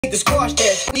To squash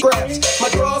that scraps. My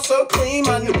draw's so clean,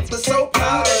 my noodles are so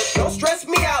powder. Don't stress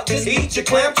me out, just eat your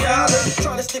clam chowder.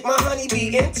 Trying to stick my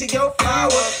honeybee into your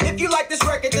flower. If you like this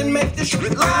record, then make the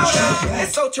shit louder.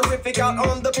 It's so terrific out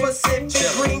on the Pacific.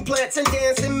 Green plants and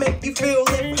dancing make you feel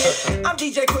lifted. I'm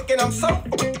DJ Quick and I'm so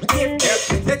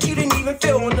gifted that you didn't even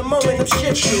feel in the moment of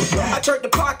shifting. I turned the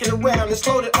pocket around and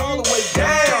slowed it all the way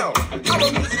down. I'm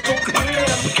a musical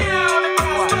goddamn.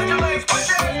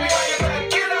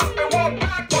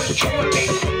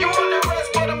 You want the rest,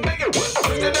 but I'm bigger.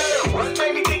 What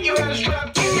made me think you had a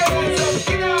strap? Get your hands up,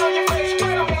 get on your face,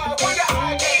 spread them out. Where your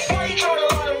ID? Why you trying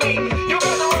to lie to me? You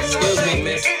got the rest of the Excuse me,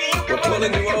 miss. We're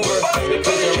pulling you over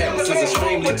because your house is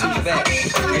extremely too fat.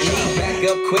 You need back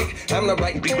up quick. I'm the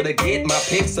right people to get my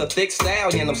picks. A thick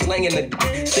stallion. I'm slanging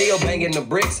the still banging the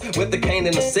bricks with the cane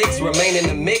and the six. Remain in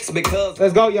the mix because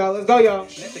let's go, y'all. Let's go, y'all.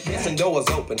 Let the kissing doors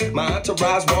open. My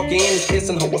entourage walk in, is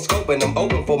kissing horoscoping. I'm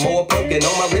open for more poking.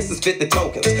 On my wrist is 50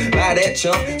 tokens. Buy that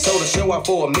chump, so to show out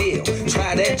for a meal.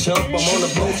 Try that chump. I'm on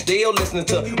the boat still listening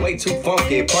to way too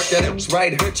funky. Park that ups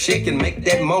right her chick and make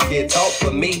that monkey talk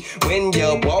for me. When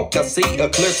you walk, I see a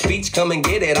clear speech. Come and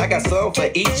get it. I got some for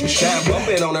each. Try bump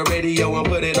it on the radio and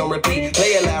put it on repeat.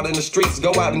 Play it loud in the streets.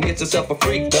 Go out and get yourself a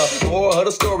freak. The moral of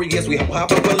the story is we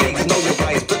hop up police. Know your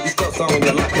rights. Put these stuffs on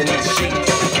your lock in each sheet.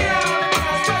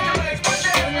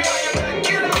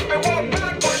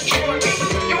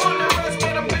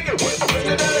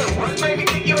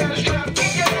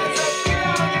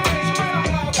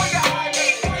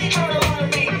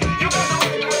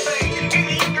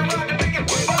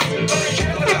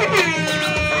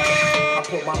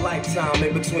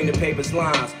 In between the paper's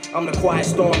lines, I'm the quiet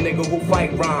storm nigga who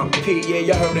fight rhyme. P, yeah,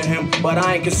 you heard of him, but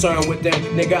I ain't concerned with them.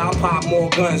 Nigga, I'll pop more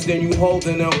guns than you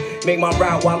holding them. Make my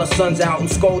route while the sun's out and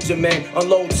scold your men.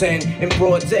 Unload 10 in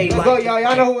broad daylight. Let's go,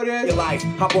 y'all know who it is. Your life,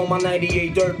 hop on my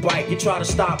 98 dirt bike. You try to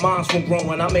stop moms from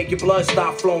growing, I make your blood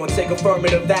stop flowing. Take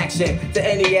affirmative action to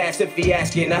any ass if he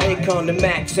asking. Now here come the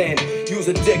max in. Use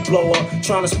a dick blower,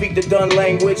 trying to speak the done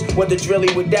language. What the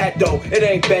drilly with that though? It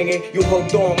ain't banging. You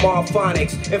hooked on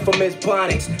Marphonics, infamous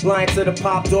Bonics. Lying to the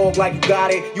pop dog like you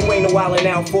got it. You ain't no wildin'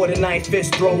 out for the night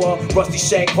fist thrower. Rusty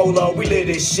shank holder, we live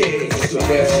this shit. It's real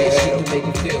shit, shit to make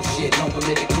you feel shit. Don't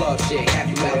permit the club shit. Have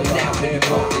you out and out when you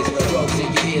roll this. Drugs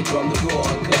in your eardrum, the raw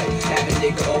uncut. Have a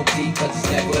nigga OD cause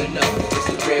it's never enough. It's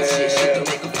the real shit, shit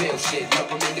to make you feel shit. Don't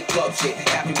permit the club shit.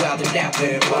 Have you out and out when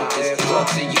you roll this.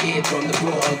 Drugs in your eardrum, the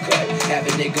raw uncut. Have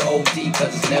a nigga OD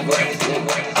cause it's never enough.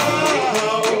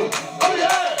 Oh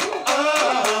yeah.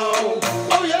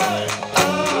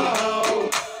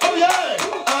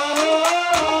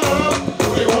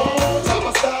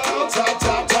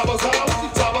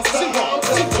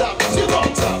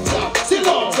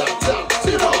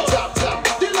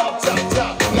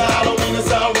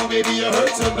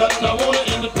 I want an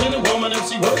independent woman if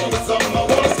she working with something. I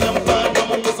want a slim fine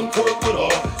woman with some quirk with her.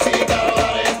 She ain't got a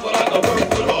lot of ass, but I can work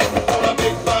with her. Want a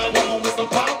big fine woman with some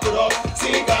pop with her.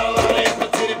 She ain't got a lot of ass,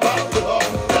 but titty pop with her.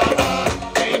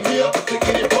 I came here to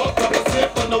get it fucked up a cent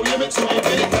for no limit. You ain't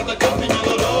get it, got the company in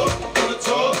the love. In the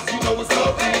drugs, you know what's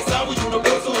up. It's time we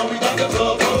universal and we got the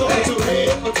love. So put your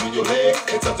head between your legs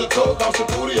and touch your toe, bounce your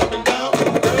booty up and down.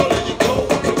 Girl, there you go.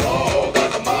 You all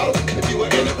like a model. If you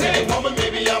an independent woman,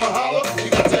 maybe I'm a holler.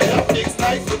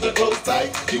 With your clothes tight,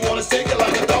 you wanna shake it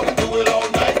like a dog and do it all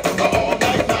night.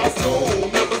 Now assume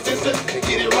your position and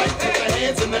get it right. Put your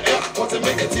hands in the air, want to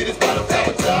make your titties by the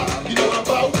power top. You know what I'm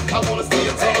about? I wanna see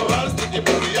you turn around and stick your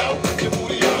booty out, your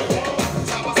booty out.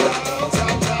 Top style,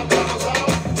 top, top, top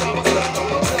style, top style,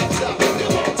 top, top,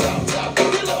 get on top, top,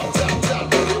 get on top,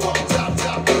 top, get on top,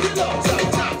 top, get on top,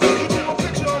 top. I'm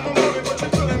picture on my money, but you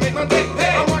couldn't make my day.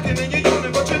 I'm rocking in your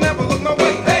unit, but you never look my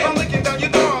way. I'm looking down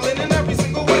your darling in every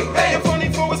single way.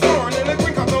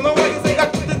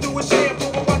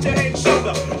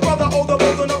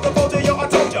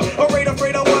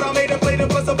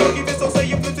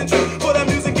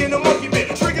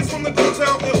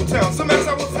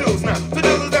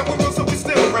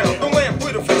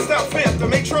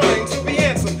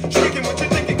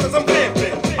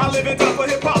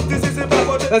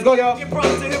 Let's go, y'all.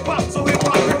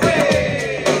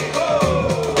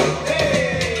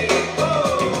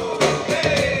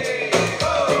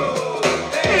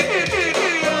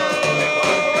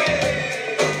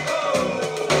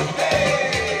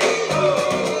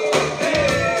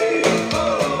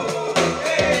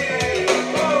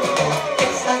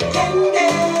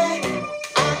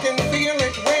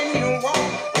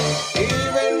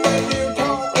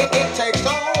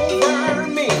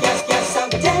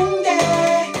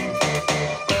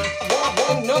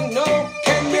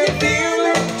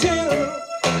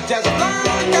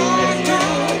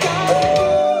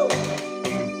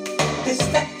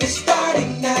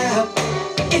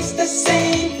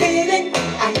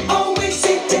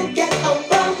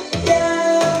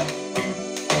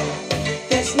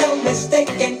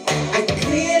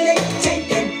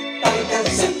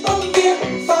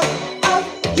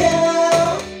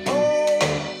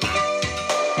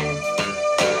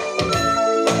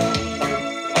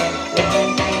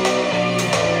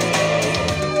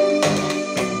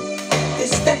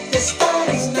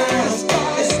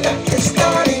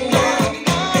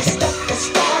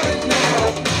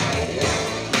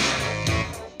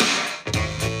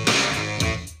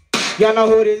 Y'all know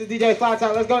who it is. It's DJ Fly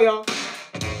Top. Let's go, y'all.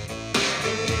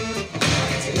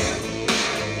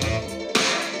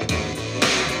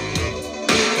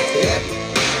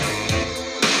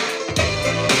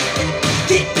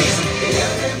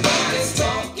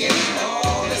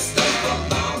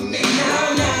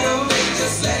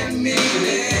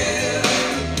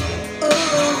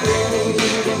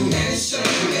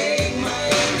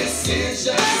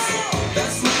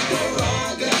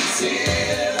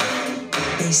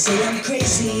 They say I'm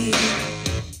crazy,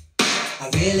 I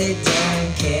really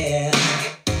don't care.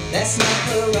 That's my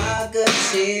prerogative.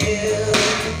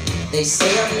 They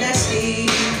say I'm nasty,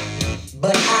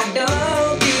 but I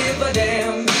don't give a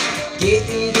damn.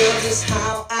 Getting girls is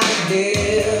how I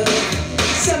live.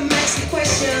 Some ask me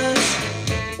questions,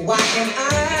 why am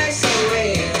I so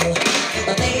real?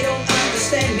 But they don't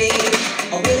understand me,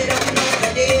 or really don't know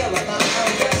the deal about my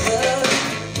brother.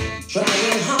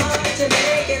 Trying hard to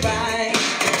make it right.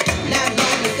 Not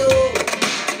long ago,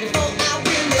 before I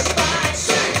win this fight,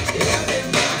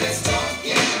 everybody's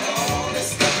talking all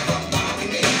this stuff about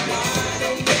me. Why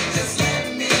don't they just let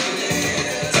me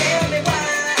live? Tell me why.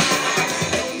 I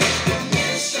don't need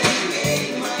permission,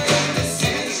 make my own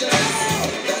decisions.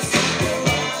 That's my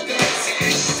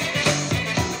prerogative.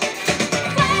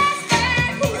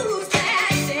 Who's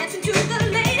that dancing to the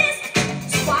latest?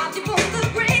 Swapping for the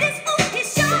greatest. Oh, he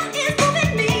sure is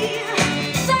moving me.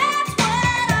 That's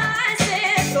what I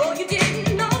said. No, you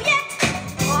didn't know yet.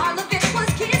 All of it was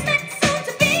kismet, soon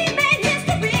to be made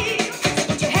history.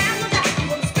 Don't you have no doubt? I'm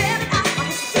gonna spell it out. My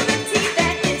history to the T,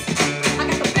 that is. I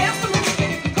got the best of most,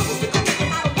 coast to coast, and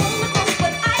I don't wanna coast,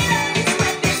 but I love you,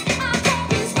 swear this. I'm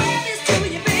talking swear this to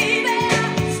you, baby.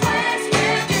 Swear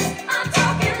this. I'm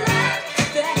talking love,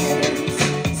 that is.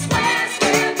 Swear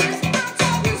this. I'm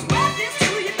talking swear this to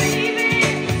you, baby.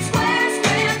 Swear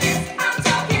this. I'm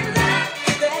talking love,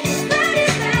 that is.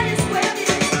 Swear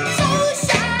this. So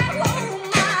shy, oh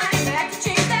my, had to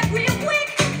change that real quick.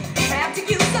 Have to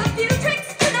use a few tricks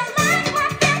to not like my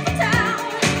family town.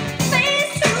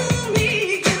 Face to me,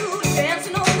 you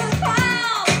dancing on the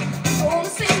cloud. I'm gonna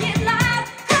sing it loud,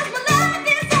 'cause my love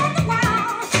is on the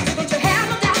wild. Don't you have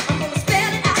no doubt, I'm gonna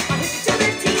spell it out. My history to the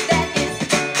T, that is.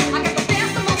 I got the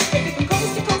best of most, baby, from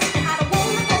coast to coast, and I don't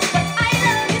wanna go, but I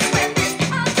love you, swear this.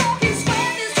 I'm talking swear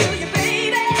this to you,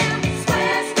 baby.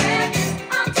 Swear this.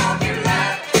 I'm talking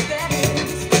love, that is.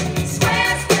 Swear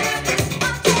this.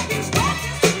 I'm talking swear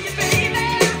this to you, baby.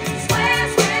 Swear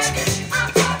this. I'm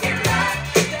talking love,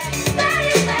 that is.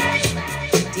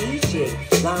 DJ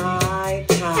Fly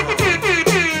Top.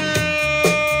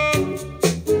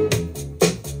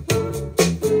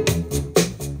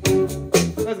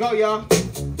 Let's go, y'all.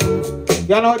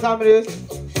 Y'all know what time it is.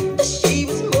 She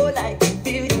was more like a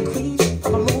beauty queen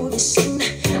from a movie scene. I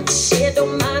said,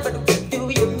 don't mind, but what do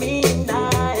you mean? I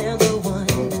am the one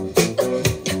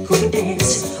who would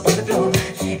dance on the floor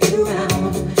and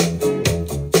around.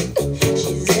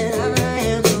 She said, I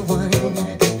am the one who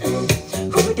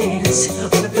would dance on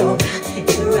the floor and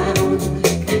around.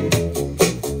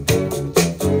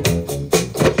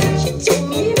 She told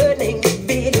me her name was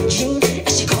Billie Jean, and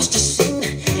she caused a scene.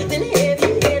 Then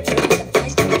heavy head turned the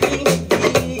ice to green,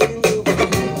 being the one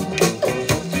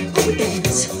who would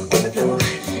dance on the floor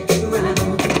and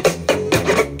around.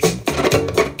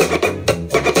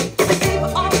 They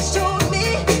were always told me,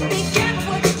 be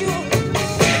careful what you do.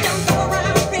 Don't go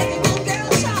around breaking little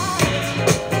girls' hearts.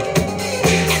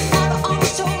 And Mama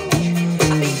always told me,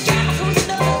 be careful who you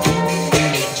love,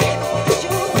 be careful what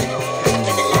you do. Let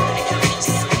the light guide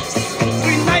you.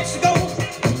 3 nights ago,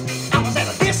 I was at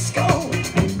a disco.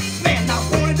 Man, I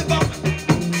wanted to bump.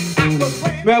 I was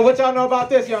ready Man, what y'all know about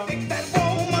this, y'all? to make that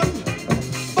woman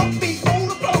bump me on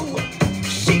the floor.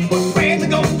 She was ready to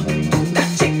go. That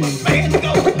chick was ready to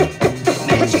go.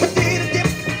 Then she did a dip,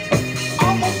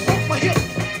 almost broke my hip.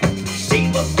 She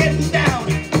was getting down.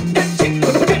 That chick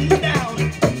was getting down.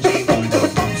 She wanted to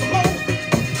bump some more,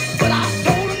 but I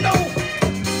told her no.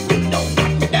 You don't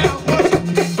knock me down once.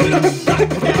 You don't knock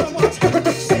me down once.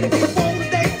 Said if you wanna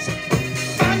dance,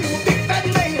 find you a big fat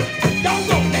man. Y'all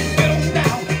go and get on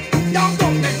down. Y'all go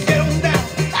and get on down.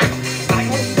 I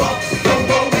won't bump, no,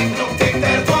 no, ain't no take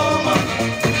that woman.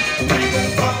 I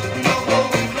won't bump,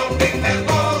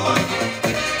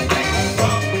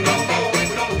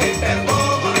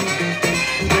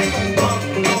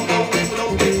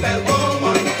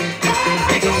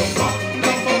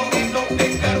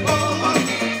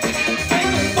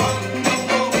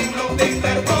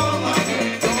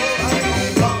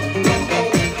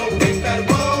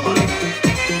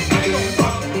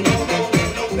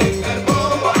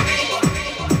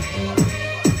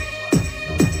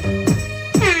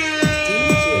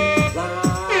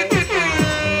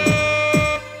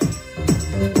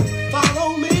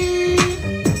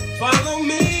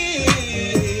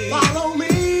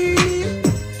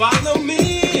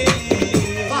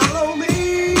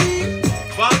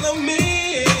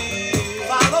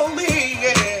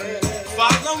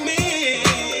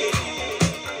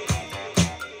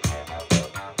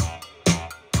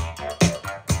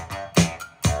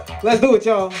 Let's do it,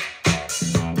 y'all.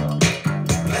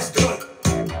 Let's do it.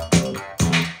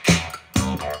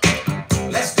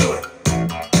 Let's do it.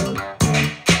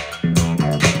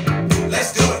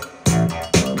 Let's do it.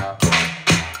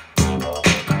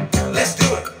 Let's do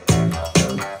it.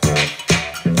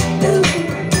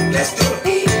 Let's do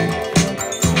it.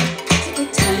 Take your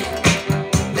time.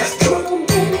 Let's do it.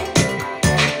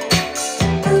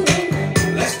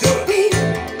 Let's do it.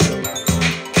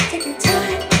 Take your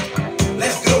time.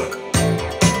 Let's do it.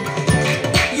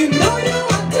 You know you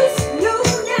want to slow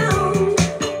down.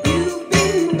 You've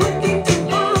been working too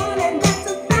hard and that's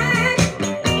a fact.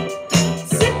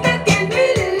 Sit back and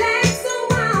relax a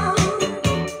while.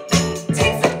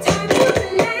 Take some time to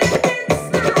relax and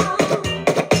smile.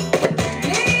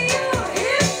 Lay your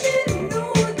head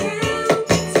low down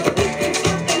so we can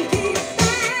stop and kick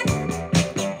back.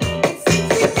 It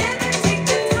seems we never take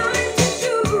the time to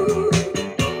do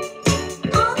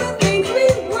all the things we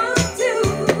want to,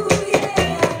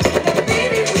 yeah. But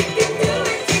baby, we can do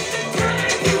it. Take the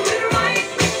time, do it right.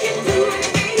 We can do it,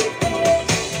 baby.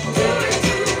 Do it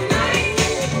tonight,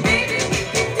 baby. We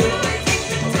can do it. Take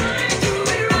the time, do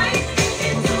it right. We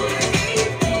can do it, baby.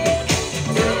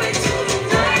 Do it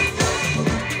tonight.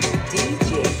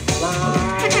 DJ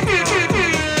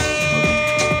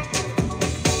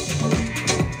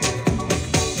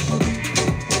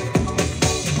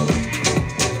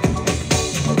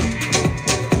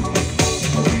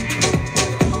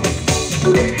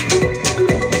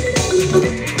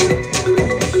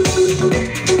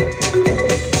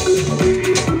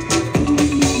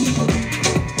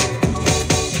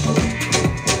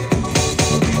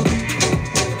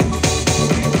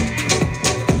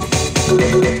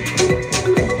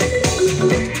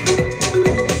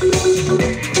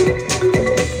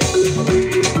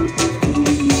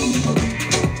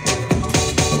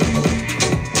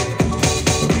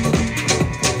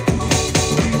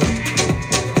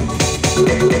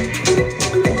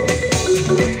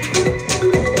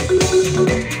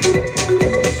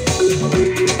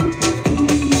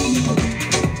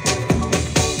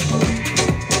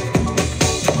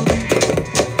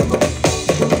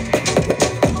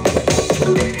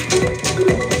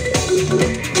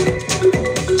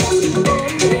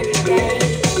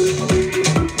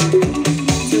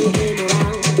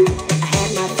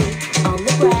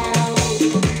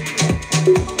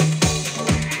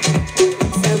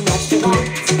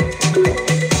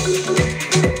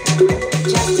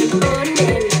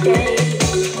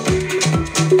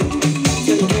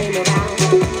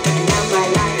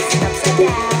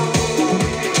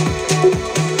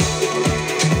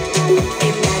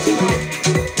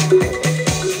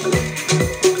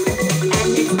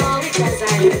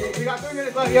We got 3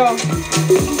 minutes left, y'all. And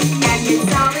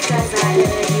it's all because I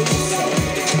heard you say.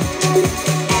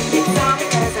 And it's all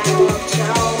because I walked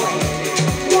your way.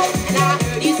 And I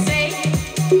heard you say,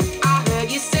 I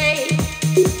heard you say,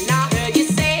 and I heard you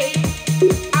say,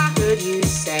 I heard you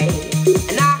say,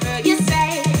 and I heard you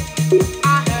say,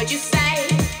 I heard you say,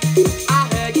 I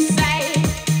heard you say,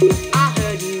 I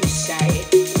heard you say,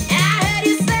 and I heard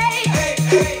you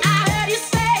say, I heard you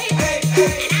say,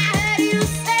 and I heard you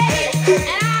say,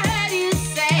 and I heard you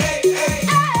say,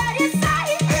 I heard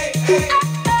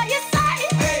you say, I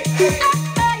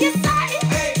heard you say, I heard you say,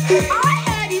 I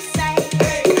heard you say,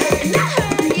 and I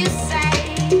heard you say.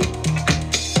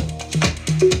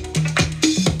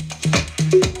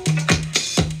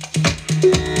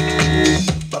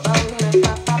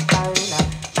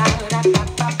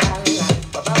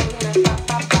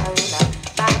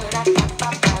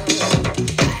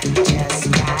 Just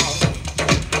right,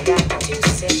 you got to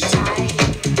sit tight,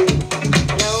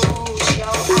 close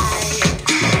your eyes,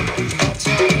 let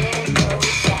your head go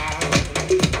down,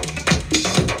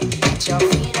 let your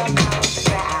feet up off the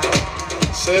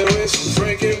ground. Say we some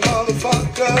freaking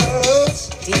motherfuckers.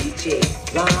 DJ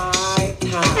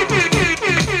Lifetime.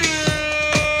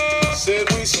 Said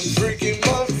we some freaking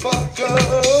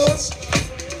motherfuckers.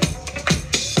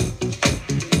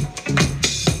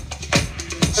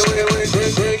 Said we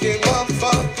some freaking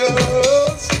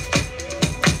motherfuckers.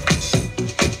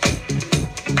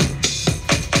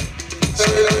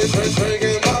 Said we some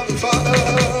freaking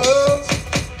motherfuckers.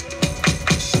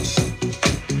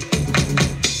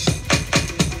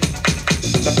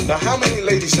 Now how many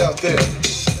ladies out there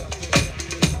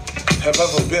have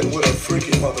ever been with a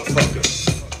freaky motherfucker?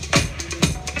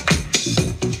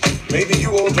 Maybe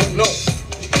you all don't know.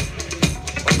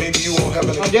 Or maybe you all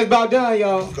haven't I'm just about done,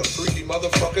 y'all. a freaky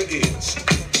motherfucker is.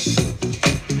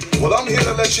 Well, I'm here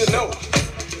to let you know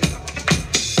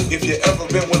if you ever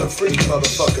been with a freaky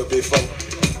motherfucker before.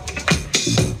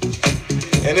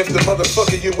 And if the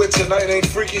motherfucker you with tonight ain't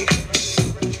freaky,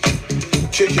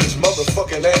 kick his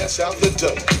motherfucking ass out the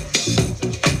door.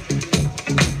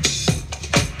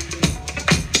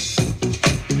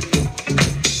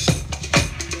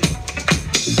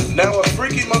 Now a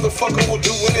freaky motherfucker will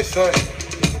do anything.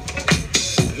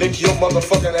 Lick your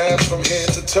motherfucking ass from head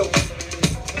to toe.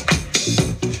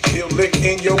 He'll lick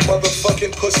in your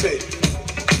motherfucking pussy.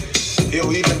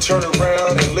 He'll even turn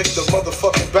around and lick the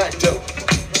motherfucking back door.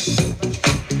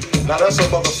 Now that's a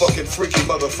motherfucking freaky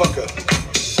motherfucker.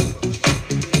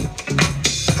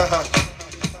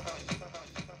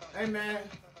 Hey man,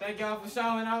 thank y'all for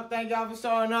showing up. Thank y'all for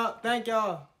showing up. Thank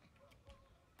y'all.